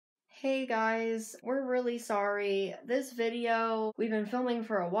Hey guys, we're really sorry. This video, we've been filming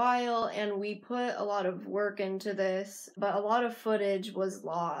for a while and we put a lot of work into this, but a lot of footage was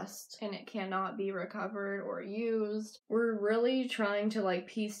lost and it cannot be recovered or used. We're really trying to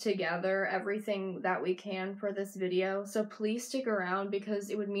piece together everything that we can for this video, so please stick around because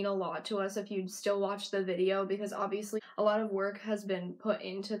it would mean a lot to us if you'd still watch the video, because obviously a lot of work has been put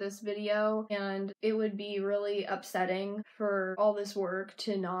into this video and it would be really upsetting for all this work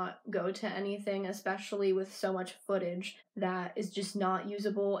to not go to anything, especially with so much footage that is just not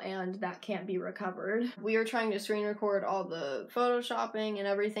usable and that can't be recovered. We are trying to screen record all the photoshopping and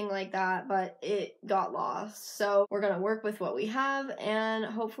everything like that, but it got lost. So we're gonna work with what we have and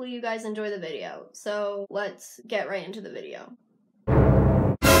hopefully you guys enjoy the video. So let's get right into the video.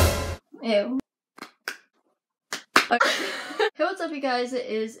 Ew. Okay. Hey, what's up you guys? It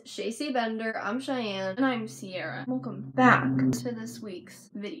is Shacey Bender, I'm Cheyenne, and I'm Sierra. Welcome back to this week's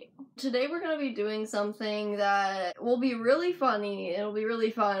video. Today we're going to be doing something that will be really funny. It'll be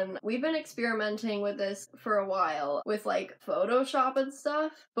really fun. We've been experimenting with this for a while with Photoshop and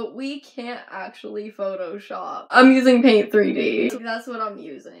stuff, but we can't actually Photoshop. I'm using Paint 3D. That's what I'm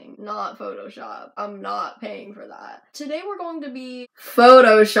using, not Photoshop. I'm not paying for that. Today we're going to be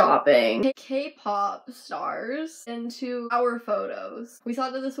Photoshopping K-pop stars into our photos. We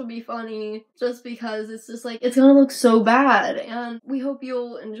thought that this would be funny just because it's just it's gonna look so bad and we hope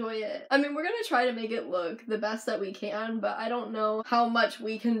you'll enjoy it. I mean, we're gonna try to make it look the best that we can, but I don't know how much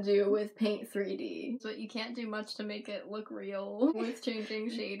we can do with Paint 3D. So you can't do much to make it look real with changing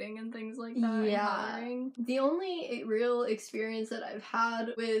shading and things like that. Yeah. The only real experience that I've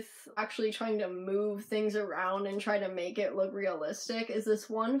had with actually trying to move things around and try to make it look realistic is this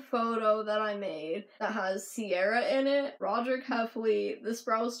one photo that I made that has Sierra in it, Roderick Heffley, the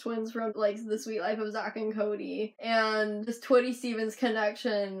Sprouse twins from The Sweet Life of Zack and Cody, and this Twitty Stevens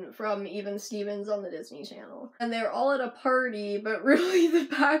connection from Even Stevens on the Disney Channel. And they're all at a party, but really the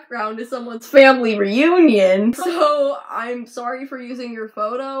background is someone's family reunion. So I'm sorry for using your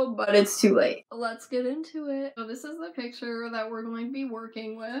photo, but it's too late. Let's get into it. So this is the picture that we're going to be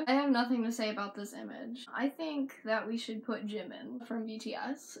working with. I have nothing to say about this image. I think that we should put Jimin from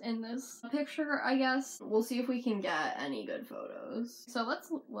BTS in this picture, I guess. We'll see if we can get any good photos. So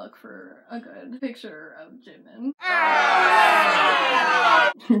let's look for a good picture of Jimin.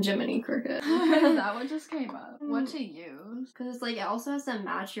 Jiminy Cricket. That one just came up. What to use? Because it also has to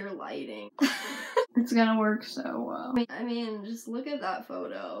match your lighting. It's gonna work so well. I mean, just look at that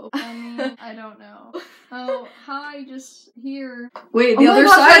photo. I mean, I don't know. Oh, hi, just here. Wait, the other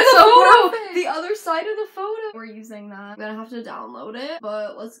side of the photo! Perfect. The other side of the photo! We're using that. I'm gonna have to download it,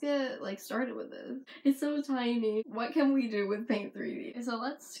 but let's get, started with this. It's so tiny. What can we do with Paint 3D? So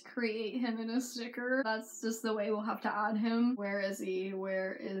let's create him in a sticker. That's just the way we'll have to add him. Where is he?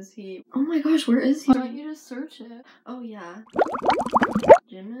 Where is he? Oh my gosh, where is he? Why don't you just search it? Oh, yeah.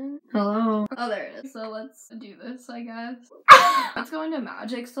 Jimin? Hello. Oh, there it is. So let's do this, I guess. Let's go into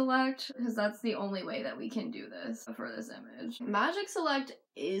Magic Select, because that's the only way that we can do this for this image. Magic Select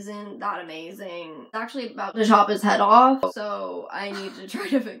isn't that amazing. It's actually about to chop his head off, so I need to try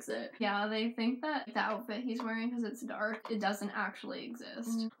to fix it. Yeah, they think that the outfit he's wearing, because it's dark, it doesn't actually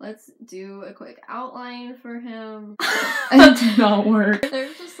exist. Let's do a quick outline for him. It did not work.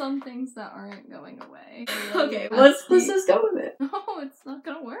 There's just some things that aren't going away. Okay, let's just go with it. No, it's not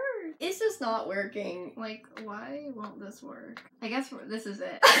gonna work. It's just not working. Why won't this work? I guess this is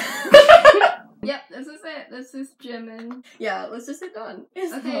it. Yep, this is it. This is Jimin. Yeah, let's just hit done.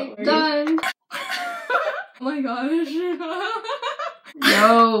 Okay, done. Oh my gosh.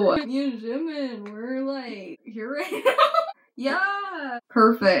 Yo. Me and Jimin, we're here right now. Yeah.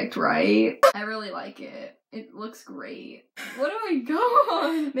 Perfect, right? I really like it. It looks great. What do I go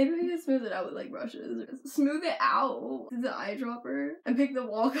on? Maybe we can smooth it out with brushes. Smooth it out. The eyedropper. And pick the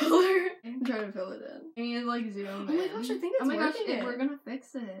wall color. And try to fill it in. I need to zoom in. Oh my gosh, I think it's working. We're gonna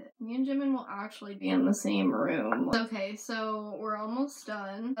fix it. Me and Jimin will actually be in the same room. Okay, so we're almost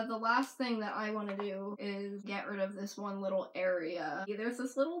done. But the last thing that I want to do is get rid of this one little area. There's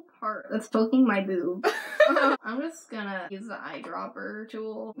this little part that's poking my boob. I'm just gonna use the eyedropper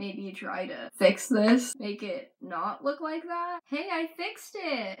tool. Maybe try to fix this. Make it not look like that. Hey, I fixed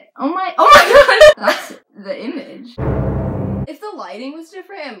it. Oh my god! That's the image. If the lighting was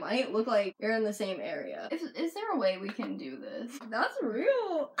different, it might look like you're in the same area. Is there a way we can do this? That's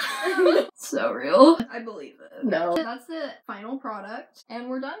real. So real. I believe it. No. That's the final product, and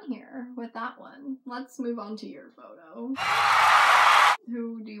we're done here with that one. Let's move on to your photo.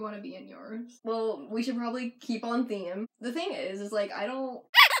 Who do you want to be in yours? Well, we should probably keep on theme. The thing is I don't...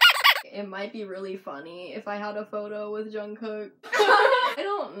 It might be really funny if I had a photo with Jungkook. I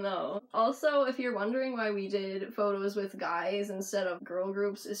don't know. Also, if you're wondering why we did photos with guys instead of girl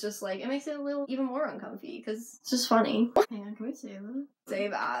groups, it's just like, it makes it a little even more uncomfy, because it's just funny. Hang on, can we save it?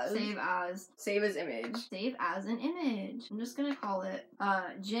 Save as. Save as. Save as image. Save as an image. I'm just gonna call it,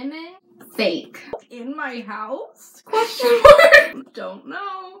 Jimin Fake. In my house? Question mark? Don't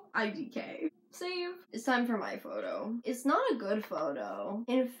know. IDK. Save. It's time for my photo. It's not a good photo.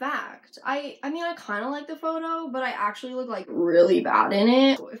 In fact, I mean, I kind of like the photo, but I actually look like really bad in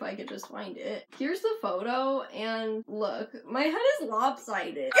it. If I could just find it. Here's the photo, and look, my head is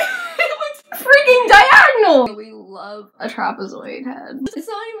lopsided. It looks freaking diagonal! We love a trapezoid head. It's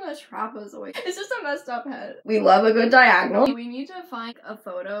not even a trapezoid. It's just a messed up head. We love a good diagonal. We need to find a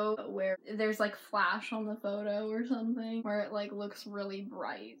photo where there's like flash on the photo or something, where it like looks really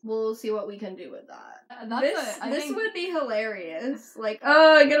bright. We'll see what we can do with that. This would be hilarious. Like,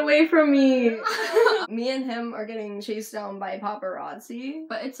 oh, get away from me. Me and him are getting chased down by paparazzi.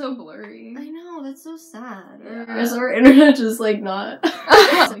 But it's so blurry. I know, that's so sad. Yeah. Or is our internet just like not?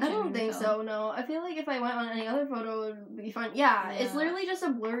 I I don't think so, no. I feel like if I went on any other photo, it would be fine. Yeah, it's literally just a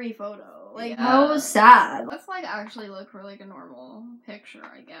blurry photo. Like, how sad. Let's like actually look for like a normal picture,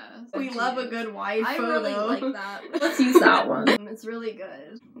 I guess. We love a good wide photo. I really like that. Let's use that one. It's really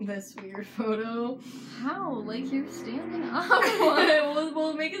good. This weird photo. How? Like you're standing up.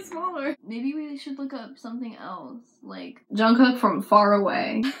 We'll make it smaller. Maybe we should look up something else. Like Jungkook from far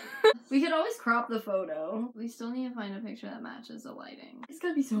away. We could always crop the photo. We still need to find a picture that matches the lighting. It's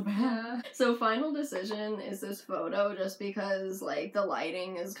gonna be so bad. So final decision is this photo just because like the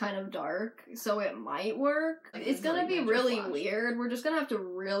lighting is kind of dark, so it might work. It's gonna be really weird. We're just gonna have to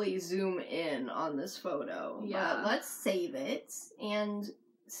really zoom in on this photo. Yeah. But let's save it and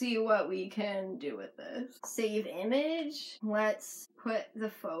see what we can do with this. Save image. Let's put the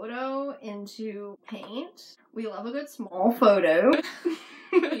photo into Paint. We love a good small photo.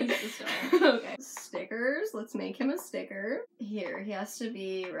 Okay. Stickers. Let's make him a sticker. Here, he has to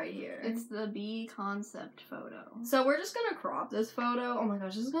be right here. It's the B concept photo. So we're just gonna crop this photo. Oh my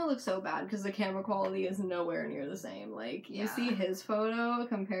gosh, this is gonna look so bad because the camera quality is nowhere near the same. Like, you see his photo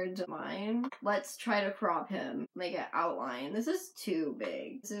compared to mine. Let's try to crop him, make it outline. This is too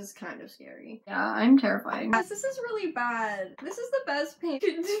big. This is kind of scary. Yeah, I'm terrified. Yes, this is really bad. This is the best Paint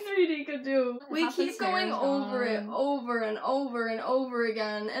 3D could do. We keep going over it over and over and over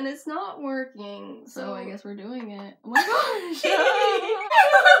again, and it's not working. So I guess we're doing it. Oh my gosh! It doesn't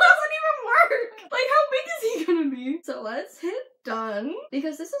even work. Like, how big is he gonna be? So let's hit done,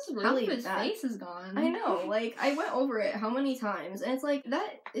 because this is really half his bad. face is gone. I know, like, I went over it how many times, and it's like,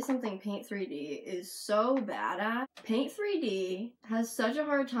 that is something Paint 3D is so bad at. Paint 3D has such a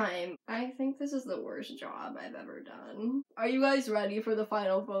hard time. I think this is the worst job I've ever done. Are you guys ready for the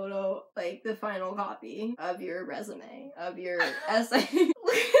final photo? Like, the final copy of your resume, of your essay?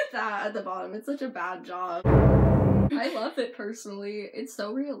 Look at that at the bottom. It's such a bad job. I love it personally. It's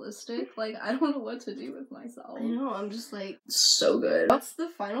so realistic. Like, I don't know what to do with myself. I know, I'm just like, so good. That's the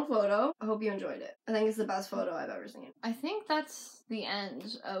final photo. I hope you enjoyed it. I think it's the best photo I've ever seen. I think that's the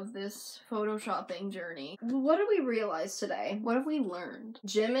end of this photoshopping journey. What did we realize today? What have we learned?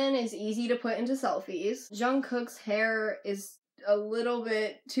 Jimin is easy to put into selfies. Jungkook's hair is a little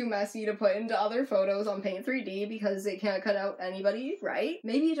bit too messy to put into other photos on Paint 3D because it can't cut out anybody, right?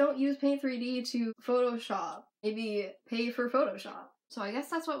 Maybe don't use Paint 3D to Photoshop. Maybe pay for Photoshop. So I guess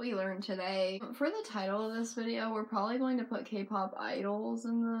that's what we learned today. For the title of this video, we're probably going to put K-pop idols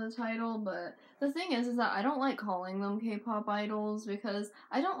in the title, but the thing is that I don't like calling them K-pop idols because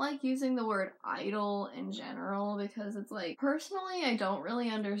I don't like using the word idol in general because it's like, personally, I don't really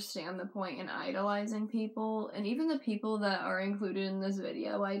understand the point in idolizing people, and even the people that are included in this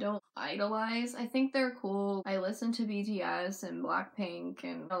video, I don't idolize. I think they're cool. I listen to BTS and Blackpink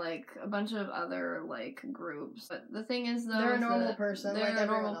and like a bunch of other like groups, but the thing is though, they're a normal person. They're like a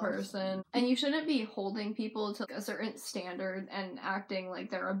normal person. And you shouldn't be holding people to a certain standard and acting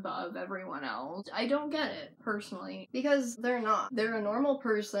like they're above everyone else. I don't get it, personally. Because they're not. They're a normal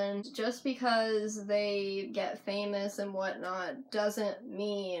person. Just because they get famous and whatnot doesn't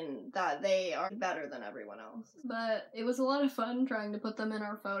mean that they are better than everyone else. But it was a lot of fun trying to put them in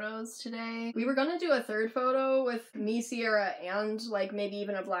our photos today. We were gonna do a third photo with me, Sierra, and like maybe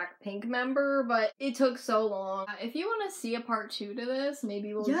even a Blackpink member, but it took so long. If you want to see a part 2 to this,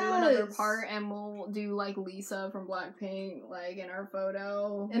 maybe we'll do another part and we'll do like Lisa from Blackpink like in our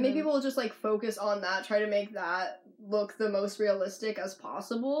photo. And maybe we'll just like focus on that, try to make that look the most realistic as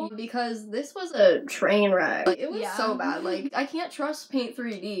possible, because this was a train wreck. Like, it was so bad. Like, I can't trust Paint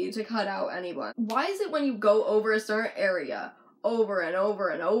 3D to cut out anyone. Why is it when you go over a certain area, over and over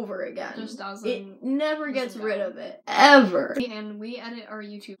and over again. Just doesn't. It never gets doesn't rid go. of it. Ever. And we edit our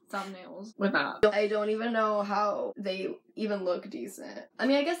YouTube thumbnails with that. I don't even know how they even look decent. I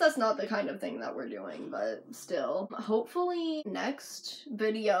mean, I guess that's not the kind of thing that we're doing, but still. Hopefully next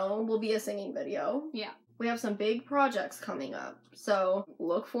video will be a singing video. Yeah. We have some big projects coming up, so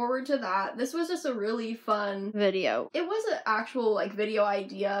look forward to that. This was just a really fun video. It was an actual, like, video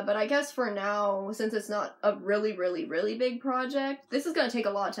idea, but I guess for now, since it's not a really, really, really big project, this is gonna take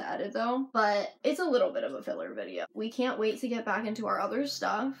a lot to edit, though, but it's a little bit of a filler video. We can't wait to get back into our other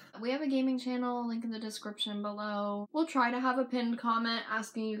stuff. We have a gaming channel, link in the description below. We'll try to have a pinned comment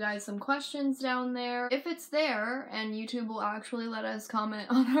asking you guys some questions down there. If it's there, and YouTube will actually let us comment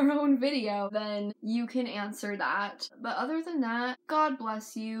on our own video, then you can answer that. But other than that, God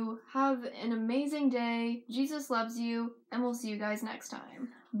bless you. Have an amazing day. Jesus loves you, and we'll see you guys next time.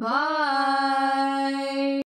 Bye!